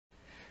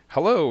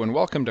Hello and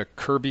welcome to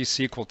Kirby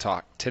SQL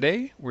Talk.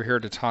 Today we're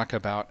here to talk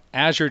about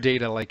Azure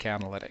Data Lake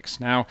Analytics.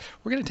 Now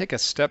we're going to take a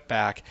step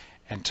back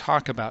and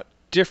talk about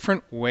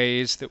different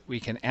ways that we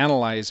can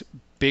analyze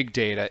big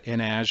data in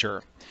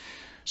Azure.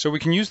 So we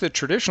can use the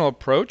traditional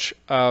approach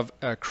of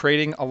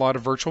creating a lot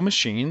of virtual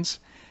machines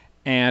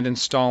and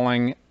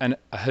installing a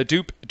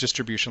Hadoop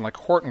distribution like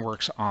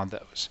Hortonworks on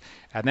those.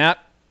 And that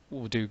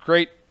will do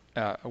great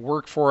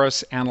work for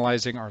us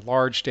analyzing our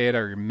large data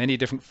or many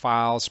different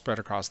files spread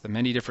across the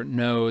many different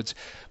nodes.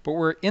 But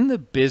we're in the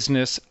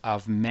business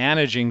of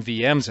managing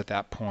VMs at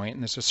that point,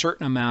 and there's a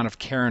certain amount of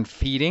care and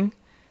feeding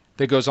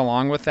that goes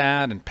along with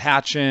that, and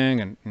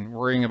patching and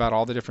worrying about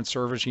all the different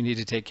servers you need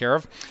to take care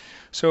of.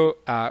 So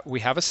we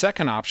have a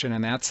second option,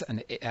 and that's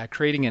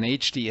creating an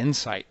HD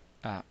Insight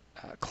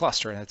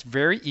cluster, and it's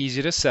very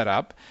easy to set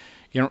up.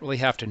 You don't really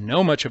have to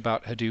know much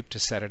about Hadoop to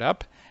set it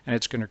up, and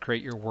it's going to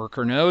create your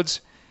worker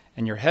nodes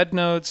and your head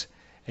nodes,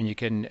 and you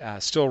can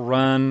still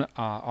run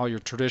all your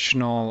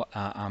traditional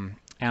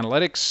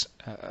analytics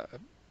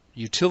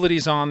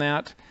utilities on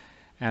that,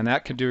 and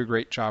that can do a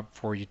great job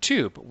for you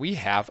too. But we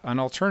have an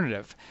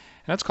alternative,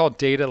 and that's called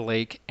Data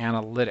Lake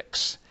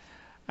Analytics.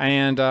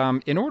 And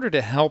in order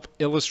to help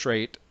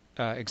illustrate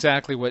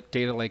exactly what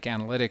Data Lake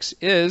Analytics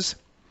is,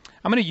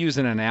 I'm going to use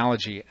an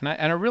analogy, and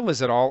I realize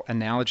that all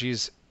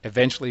analogies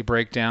eventually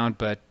break down,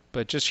 but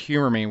just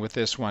humor me with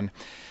this one.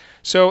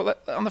 So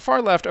on the far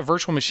left, a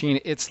virtual machine,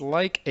 it's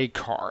like a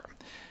car.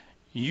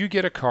 You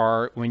get a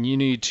car when you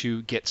need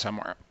to get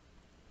somewhere.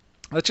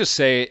 Let's just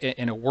say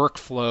in a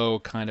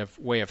workflow kind of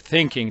way of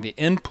thinking, the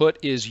input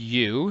is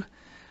you,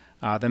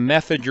 the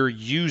method you're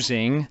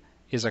using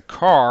is a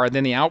car, and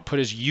then the output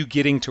is you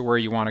getting to where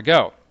you want to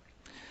go.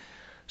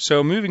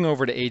 So moving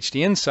over to HD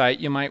Insight,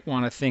 you might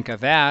want to think of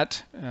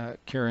that,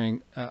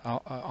 carrying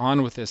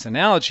on with this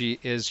analogy,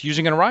 is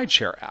using a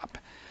rideshare app.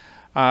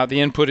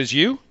 The input is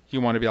you. You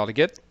want to be able to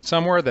get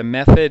somewhere. The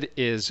method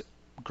is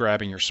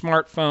grabbing your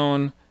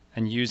smartphone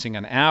and using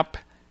an app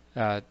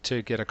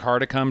to get a car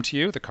to come to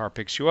you. The car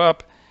picks you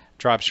up,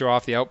 drops you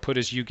off. The output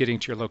is you getting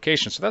to your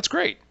location. So that's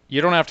great. You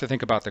don't have to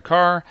think about the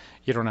car.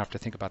 You don't have to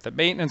think about the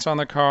maintenance on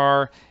the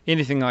car,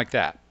 anything like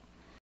that.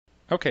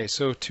 Okay,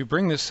 so to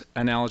bring this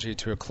analogy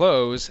to a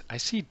close, I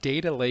see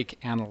Data Lake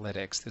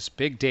Analytics, this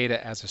big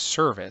data as a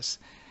service,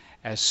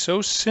 as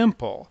so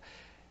simple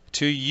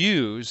to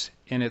use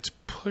in its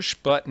push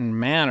button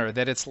manner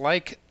that it's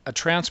like a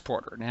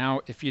transporter.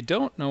 Now, if you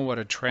don't know what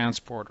a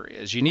transporter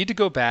is, you need to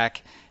go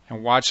back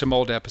and watch some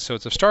old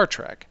episodes of Star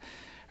Trek.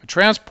 A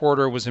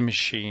transporter was a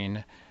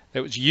machine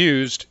that was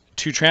used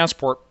to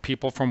transport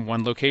people from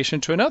one location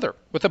to another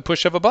with a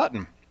push of a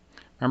button.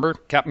 Remember,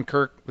 Captain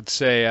Kirk would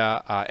say,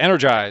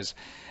 energize,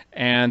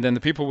 and then the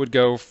people would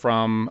go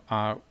from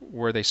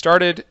where they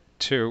started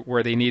to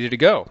where they needed to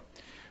go.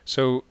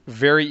 So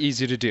very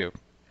easy to do.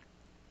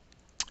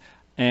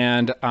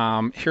 And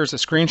here's a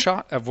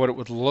screenshot of what it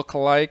would look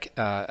like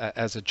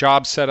as a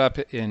job setup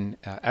in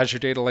Azure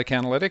Data Lake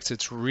Analytics.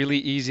 It's really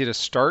easy to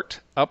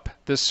start up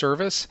this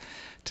service,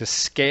 to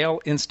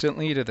scale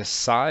instantly to the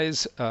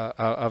size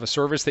of a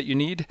service that you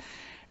need,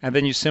 and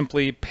then you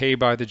simply pay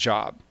by the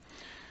job.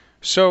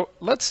 So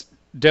let's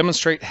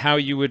demonstrate how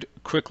you would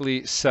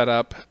quickly set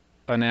up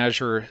an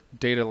Azure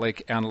Data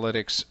Lake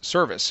Analytics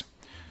service.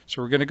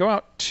 So we're going to go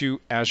out to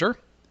Azure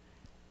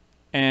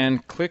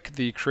and click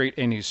the Create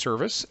a New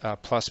Service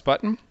plus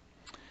button.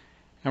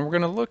 And we're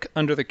going to look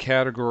under the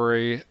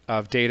category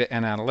of Data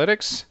and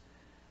Analytics,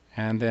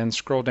 and then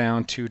scroll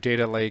down to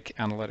Data Lake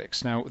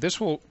Analytics. Now this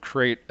will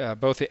create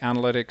both the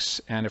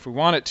analytics and, if we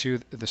want it to,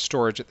 the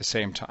storage at the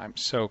same time.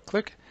 So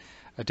click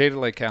Data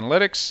Lake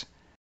Analytics.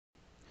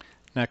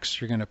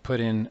 Next, you're going to put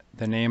in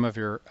the name of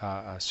your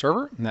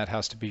server, and that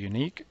has to be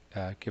unique.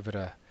 Give it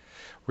a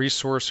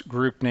resource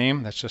group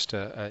name. That's just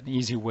an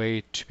easy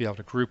way to be able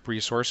to group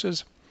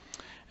resources.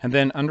 And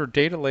then under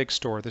Data Lake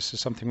Store, this is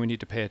something we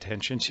need to pay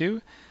attention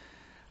to.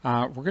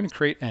 We're going to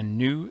create a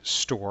new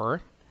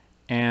store,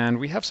 and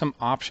we have some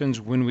options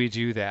when we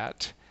do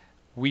that.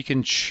 We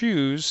can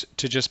choose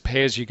to just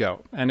pay as you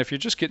go. And if you're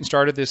just getting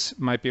started, this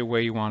might be a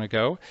way you want to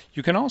go.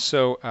 You can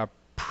also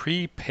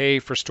prepay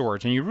for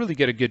storage, and you really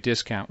get a good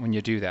discount when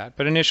you do that.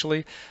 But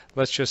initially,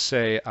 let's just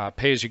say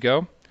pay as you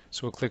go.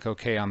 So we'll click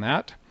OK on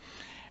that.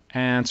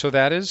 And so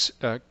that is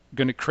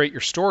going to create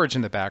your storage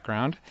in the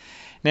background.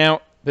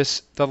 Now,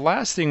 the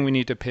last thing we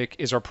need to pick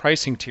is our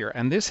pricing tier,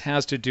 and this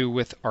has to do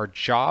with our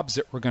jobs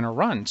that we're going to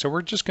run. So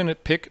we're just going to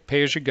pick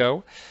pay as you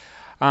go.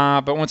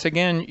 But once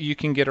again, you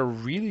can get a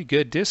really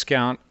good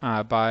discount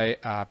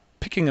by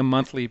picking a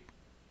monthly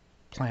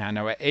plan.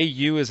 Now,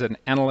 AU is an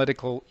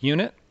analytical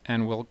unit,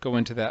 and we'll go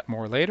into that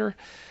more later.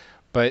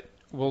 But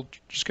we're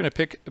just going to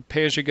pick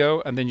pay as you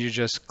go, and then you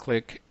just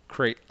click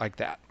create like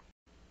that.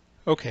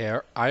 Okay,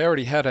 I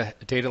already had a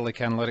Data Lake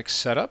Analytics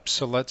set up,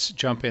 so let's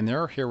jump in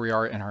there. Here we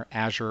are in our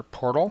Azure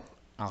portal.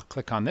 I'll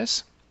click on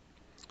this.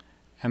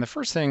 And the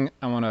first thing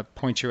I want to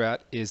point you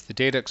at is the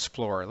Data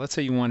Explorer. Let's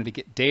say you wanted to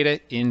get data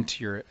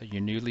into your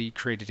newly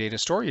created data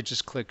store. You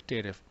just click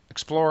Data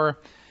Explorer,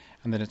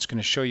 and then it's going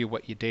to show you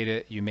what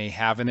data you may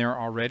have in there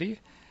already.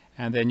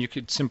 And then you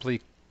could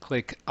simply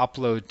click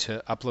upload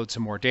to upload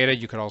some more data.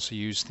 You could also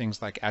use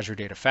things like Azure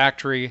Data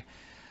Factory.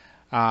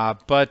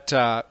 But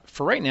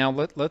for right now,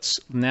 let's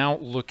now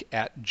look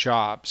at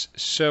jobs.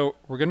 So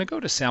we're going to go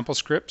to sample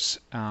scripts,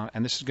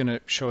 and this is going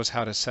to show us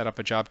how to set up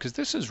a job, because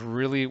this is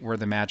really where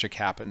the magic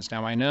happens.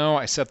 Now I know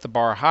I set the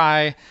bar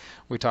high.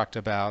 We talked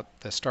about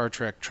the Star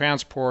Trek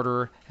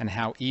transporter and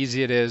how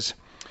easy it is.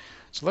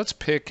 So let's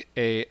pick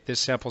this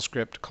sample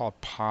script called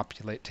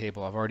populate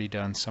table. I've already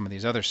done some of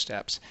these other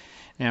steps.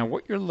 Now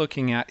what you're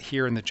looking at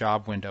here in the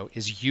job window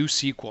is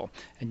USQL,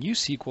 and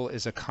USQL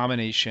is a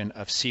combination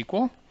of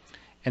SQL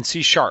and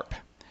C#.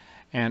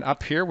 And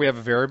up here we have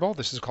a variable.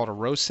 This is called a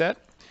row set,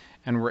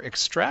 and we're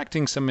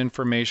extracting some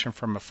information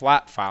from a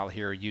flat file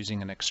here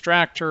using an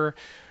extractor.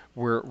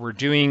 We're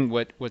doing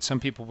what some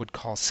people would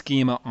call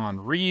schema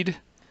on read.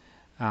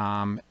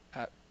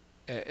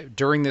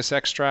 During this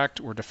extract,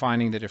 we're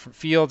defining the different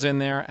fields in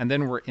there, and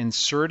then we're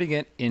inserting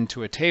it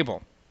into a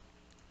table.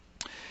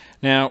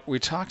 Now we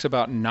talked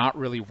about not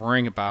really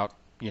worrying about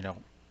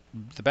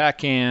the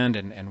back end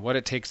and what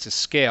it takes to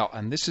scale,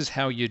 and this is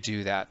how you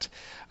do that.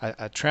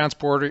 A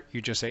transporter,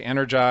 you just say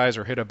energize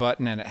or hit a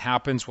button and it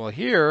happens. Well,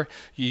 here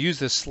you use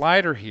this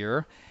slider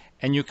here,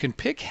 and you can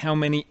pick how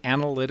many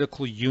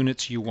analytical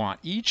units you want.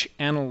 Each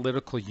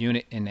analytical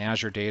unit in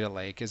Azure Data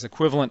Lake is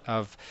equivalent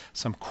of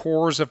some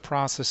cores of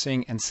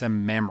processing and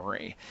some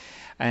memory.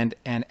 And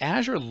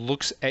Azure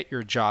looks at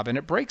your job and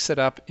it breaks it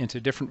up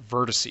into different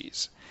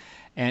vertices.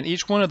 And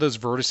each one of those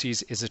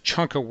vertices is a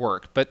chunk of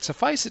work. But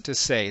suffice it to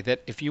say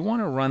that if you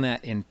want to run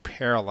that in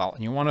parallel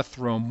and you want to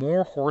throw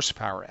more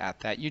horsepower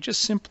at that, you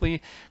just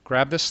simply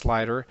grab this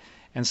slider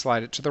and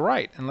slide it to the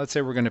right. And let's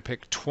say we're going to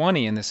pick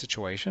 20 in this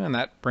situation, and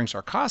that brings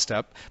our cost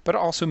up, but it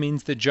also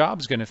means the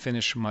job's going to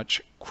finish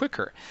much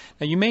quicker.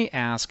 Now you may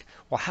ask,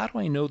 well, how do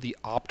I know the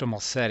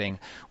optimal setting?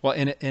 Well,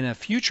 in a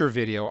future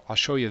video, I'll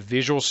show you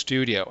Visual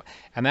Studio,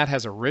 and that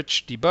has a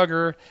rich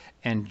debugger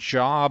and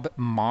job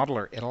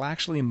modeler. It'll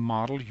actually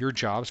model your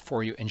jobs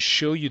for you and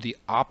show you the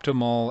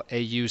optimal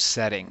AU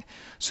setting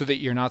so that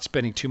you're not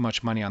spending too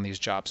much money on these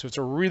jobs. So it's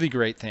a really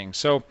great thing.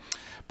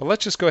 But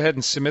let's just go ahead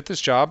and submit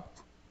this job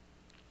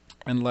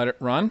and let it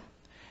run,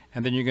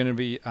 and then you're going to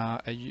be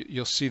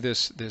you'll see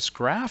this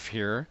graph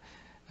here,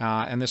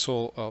 and this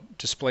will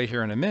display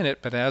here in a minute.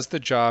 But as the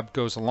job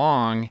goes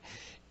along,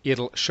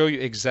 it'll show you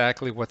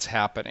exactly what's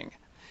happening.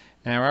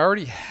 Now I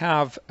already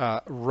have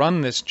run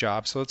this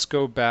job, so let's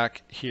go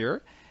back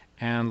here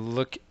and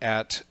look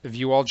at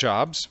view all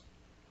jobs,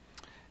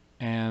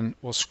 and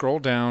we'll scroll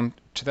down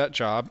to that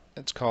job.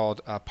 It's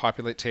called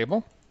populate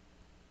table,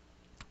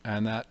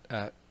 and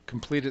that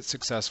completed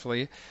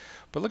successfully.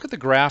 But look at the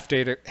graph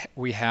data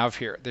we have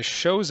here. This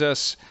shows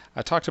us,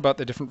 I talked about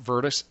the different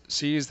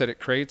vertices that it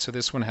creates. So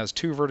this one has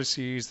 2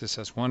 vertices, this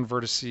has one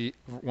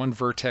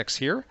vertex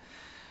here.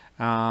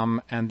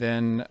 And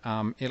then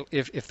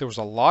if there was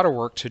a lot of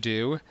work to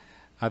do,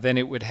 then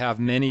it would have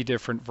many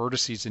different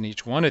vertices in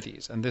each one of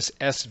these. And this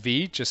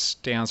SV just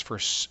stands for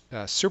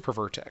super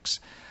vertex.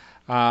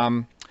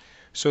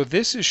 So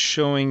this is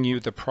showing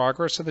you the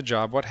progress of the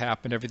job, what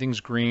happened,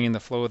 everything's green, the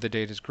flow of the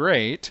data is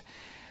great.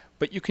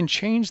 But you can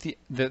change the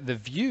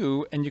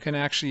view, and you can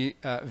actually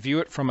view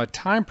it from a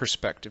time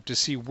perspective to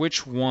see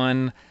which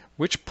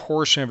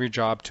portion of your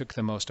job took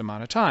the most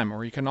amount of time.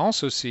 Or you can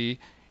also see,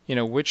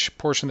 which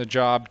portion of the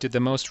job did the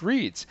most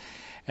reads.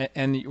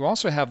 And you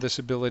also have this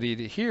ability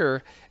to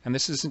hear, and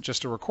this isn't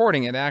just a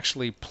recording, it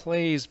actually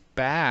plays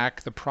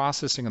back the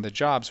processing of the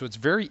job. So it's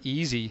very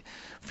easy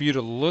for you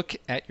to look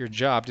at your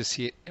job to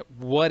see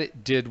what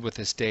it did with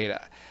this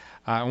data.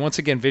 And once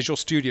again, Visual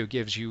Studio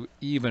gives you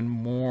even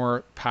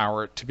more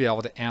power to be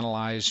able to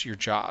analyze your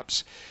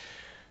jobs.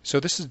 So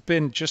this has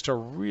been just a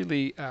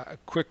really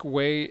quick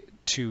way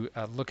to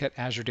look at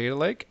Azure Data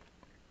Lake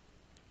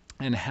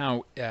and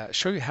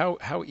show you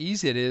how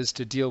easy it is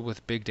to deal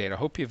with big data. I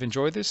hope you've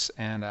enjoyed this,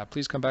 and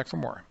please come back for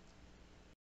more.